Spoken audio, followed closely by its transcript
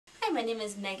my name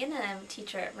is Megan and I'm a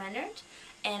teacher at Rennert,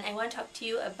 and I want to talk to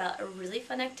you about a really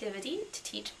fun activity to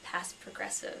teach past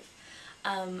progressive.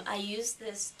 I use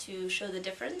this to show the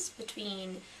difference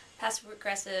between passive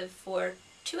progressive for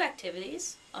two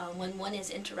activities, when one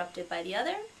is interrupted by the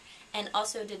other, and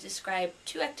also to describe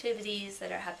two activities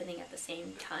that are happening at the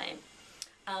same time.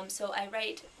 So I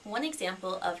write one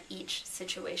example of each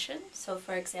situation. So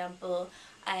for example,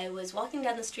 I was walking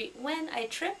down the street when I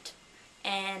tripped,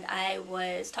 and I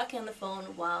was talking on the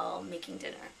phone while making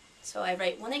dinner. So I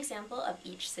write one example of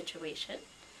each situation,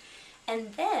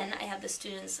 and then I have the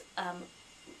students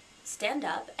stand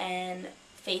up and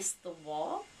face the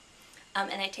wall,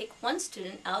 and I take one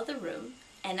student out of the room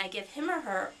and I give him or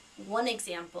her one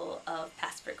example of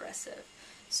past progressive.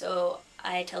 So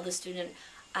I tell the student,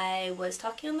 I was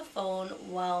talking on the phone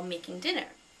while making dinner,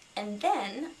 and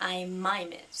then I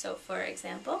mime it. So for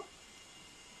example,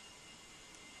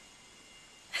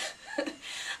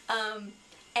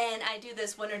 and I do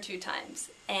this one or two times,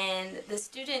 and the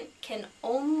student can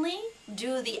only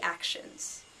do the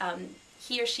actions.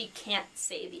 He or she can't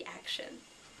say the action.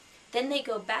 Then they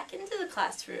go back into the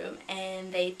classroom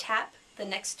and they tap the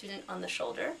next student on the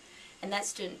shoulder, and that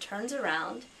student turns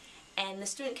around, and the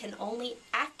student can only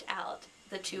act out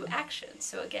the two actions.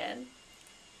 So again,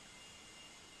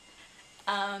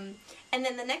 and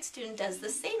then the next student does the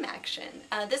same action.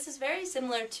 This is very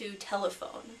similar to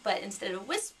telephone, but instead of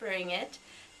whispering it,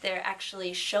 they're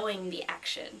actually showing the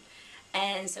action.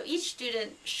 And so each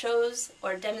student shows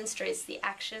or demonstrates the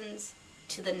actions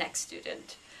to the next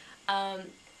student.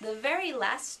 The very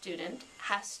last student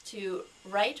has to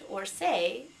write or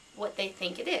say what they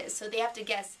think it is. So they have to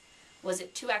guess, was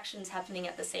it two actions happening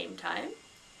at the same time?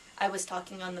 I was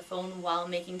talking on the phone while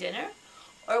making dinner?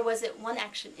 Or was it one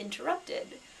action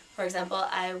interrupted? For example,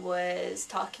 I was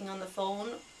talking on the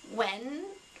phone when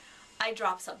I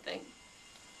dropped something.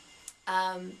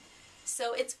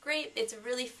 So it's great. It's a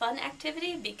really fun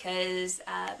activity because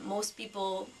most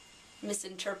people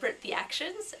misinterpret the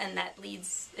actions, and that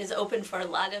is open for a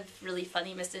lot of really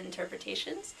funny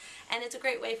misinterpretations. And it's a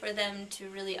great way for them to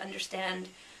really understand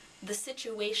the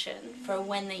situation for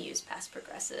when they use past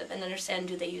progressive, and understand,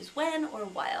 do they use when or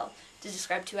while to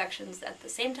describe two actions at the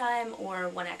same time, or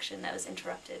one action that was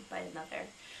interrupted by another.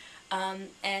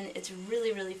 And it's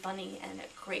really, really funny and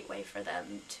a great way for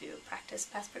them to practice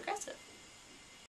past progressive.